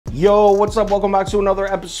Yo, what's up? Welcome back to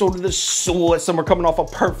another episode of the Swiss, and we're coming off a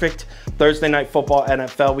perfect Thursday night football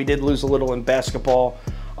NFL. We did lose a little in basketball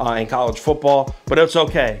and college football, but it's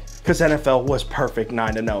okay because NFL was perfect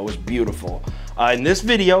 9-0. It was beautiful. In this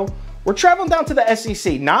video, we're traveling down to the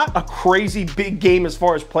SEC. Not a crazy big game as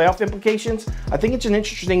far as playoff implications. I think it's an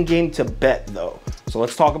interesting game to bet, though. So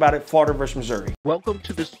let's talk about it. Florida versus Missouri. Welcome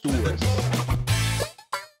to the Swiss.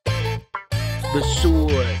 The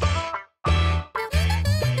Swiss.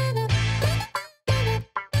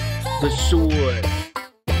 The Swiss.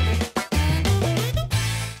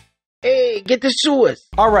 Hey, get the Swiss.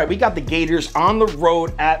 All right, we got the Gators on the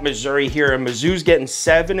road at Missouri here, and Mizzou's getting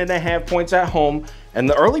 7.5 points at home. And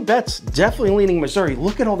the early bets definitely leaning Missouri.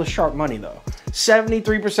 Look at all the sharp money, though.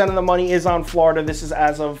 73% of the money is on Florida. This is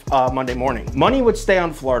as of Monday morning. Money would stay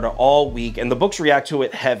on Florida all week, and the books react to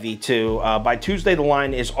it heavy, too. By Tuesday, the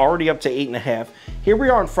line is already up to 8.5. Here we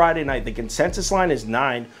are on Friday night. The consensus line is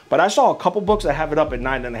 9, but I saw a couple books that have it up at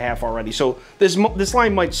 9.5 already, so this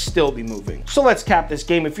line might still be moving. So let's cap this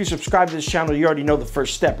game. If you subscribe to this channel, you already know the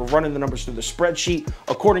first step. We're running the numbers through the spreadsheet.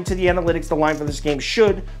 According to the analytics, the line for this game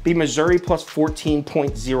should be Missouri plus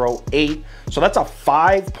 14.08. So that's a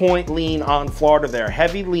 5-point lean on Florida there.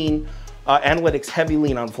 Heavy lean. Analytics heavy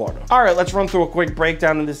lean on Florida. All right, let's run through a quick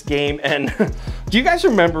breakdown of this game. And do you guys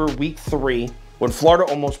remember week 3 when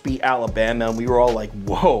Florida almost beat Alabama and we were all like,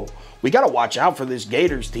 whoa, we got to watch out for this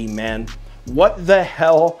Gators team, man. What the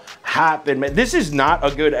hell happened, man? This is not a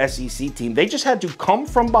good SEC team. They just had to come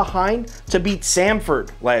from behind to beat Samford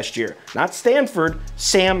last year. Not Stanford,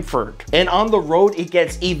 Samford. And on the road, it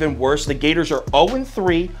gets even worse. The Gators are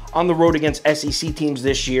 0-3 on the road against SEC teams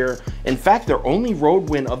this year. In fact, their only road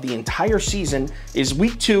win of the entire season is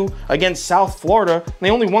week 2 against South Florida. They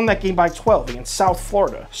only won that game by 12 against South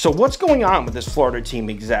Florida. So what's going on with this Florida team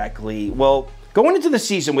exactly? Well, going into the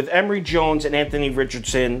season with Emory Jones and Anthony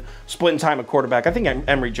Richardson splitting time at quarterback, I think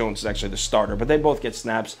Emory Jones is actually the starter, but they both get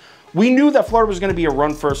snaps. We knew that Florida was going to be a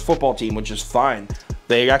run-first football team, which is fine.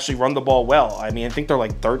 They actually run the ball well. I mean, I think they're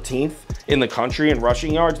like 13th in the country in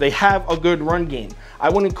rushing yards. They have a good run game. I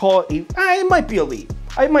wouldn't call it, it might be elite.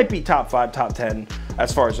 It might be top 5, top 10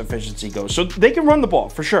 as far as efficiency goes. So they can run the ball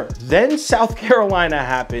for sure. Then South Carolina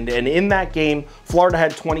happened, and in that game, Florida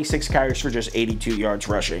had 26 carries for just 82 yards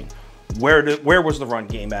rushing. Where was the run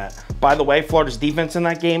game at? By the way, Florida's defense in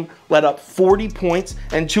that game led up 40 points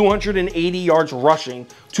and 280 yards rushing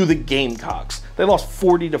to the Gamecocks. They lost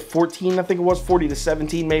 40-14, I think it was,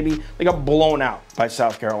 40-17 maybe. They got blown out by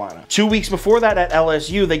South Carolina. 2 weeks before that at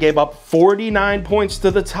LSU, they gave up 49 points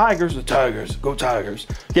to the Tigers. The Tigers, go Tigers.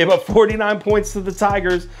 Gave up 49 points to the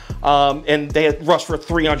Tigers, and they had rushed for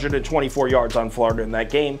 324 yards on Florida in that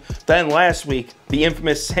game. Then last week, the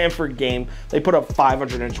infamous Samford game, they put up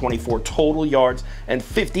 524 total yards and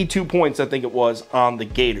 52 points, I think it was, on the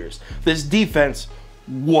Gators. This defense,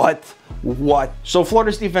 what? So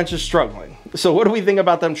Florida's defense is struggling. So what do we think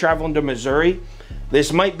about them traveling to Missouri?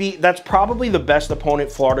 That's probably the best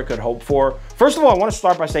opponent Florida could hope for. First of all, I want to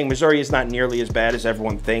start by saying Missouri is not nearly as bad as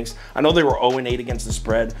everyone thinks. I know they were 0-8 against the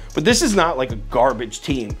spread, but this is not like a garbage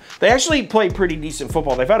team. They actually play pretty decent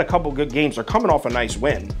football. They've had a couple good games. They're coming off a nice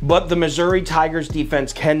win. But the Missouri Tigers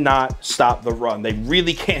defense cannot stop the run. They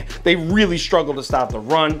really can't. They really struggle to stop the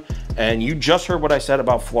run. And you just heard what I said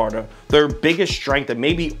about Florida. Their biggest strength and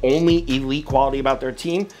maybe only elite quality about their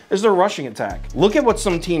team is their rushing attack. Look at what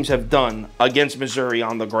some teams have done against Missouri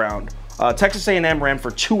on the ground. Texas A&M ran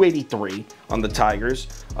for 283 on the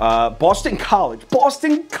Tigers. Boston College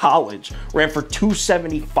ran for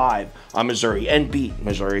 275 on Missouri and beat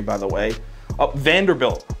Missouri, by the way.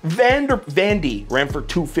 Vandy ran for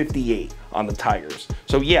 258 on the Tigers.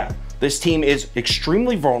 So yeah, this team is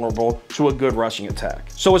extremely vulnerable to a good rushing attack.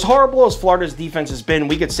 So as horrible as Florida's defense has been,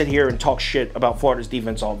 we could sit here and talk shit about Florida's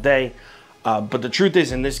defense all day. But the truth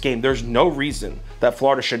is, in this game, there's no reason that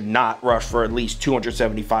Florida should not rush for at least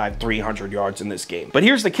 275, 300 yards in this game. But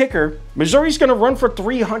here's the kicker. Missouri's going to run for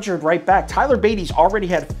 300 right back. Tyler Beatty's already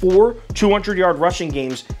had 4 200-yard rushing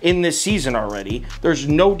games in this season already. There's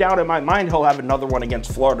no doubt in my mind he'll have another one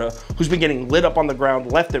against Florida, who's been getting lit up on the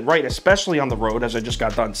ground left and right, especially on the road, as I just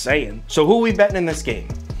got done saying. So who are we betting in this game?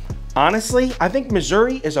 Honestly, I think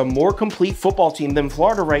Missouri is a more complete football team than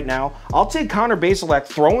Florida right now. I'll take Connor Bazelak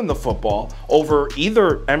throwing the football over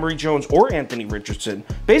either Emory Jones or Anthony Richardson.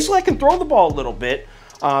 Bazelak can throw the ball a little bit.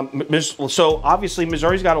 So obviously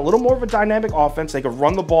Missouri's got a little more of a dynamic offense. They can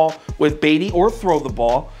run the ball with Beatty or throw the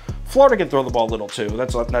ball. Florida can throw the ball a little too.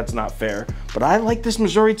 That's not fair. But I like this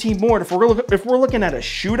Missouri team more. If we're looking at a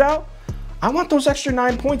shootout, I want those extra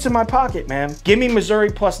 9 points in my pocket, man. Give me Missouri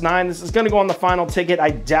 +9. This is gonna go on the final ticket. I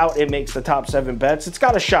doubt it makes the top 7 bets. It's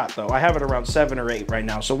got a shot though. I have it around 7 or 8 right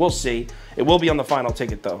now, so we'll see. It will be on the final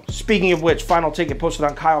ticket though. Speaking of which, final ticket posted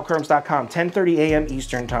on KyleKirms.com, 10:30 a.m.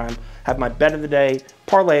 Eastern time. Have my bet of the day,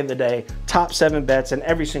 parlay of the day, top 7 bets, and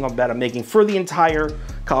every single bet I'm making for the entire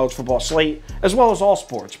college football slate, as well as all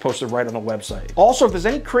sports, posted right on the website. Also, if there's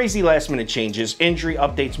any crazy last minute changes, injury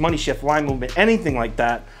updates, money shift, line movement, anything like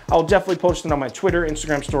that, I'll definitely post it on my Twitter,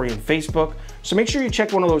 Instagram story, and Facebook. So make sure you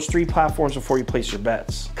check one of those 3 platforms before you place your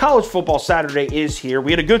bets. College football Saturday is here.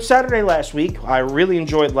 We had a good Saturday last week. I really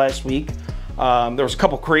enjoyed last week. There was a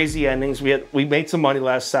couple crazy endings. We made some money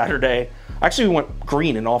last Saturday. Actually, we went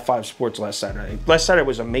green in all 5 sports last Saturday. Last Saturday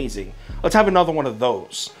was amazing. Let's have another one of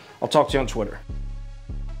those. I'll talk to you on Twitter.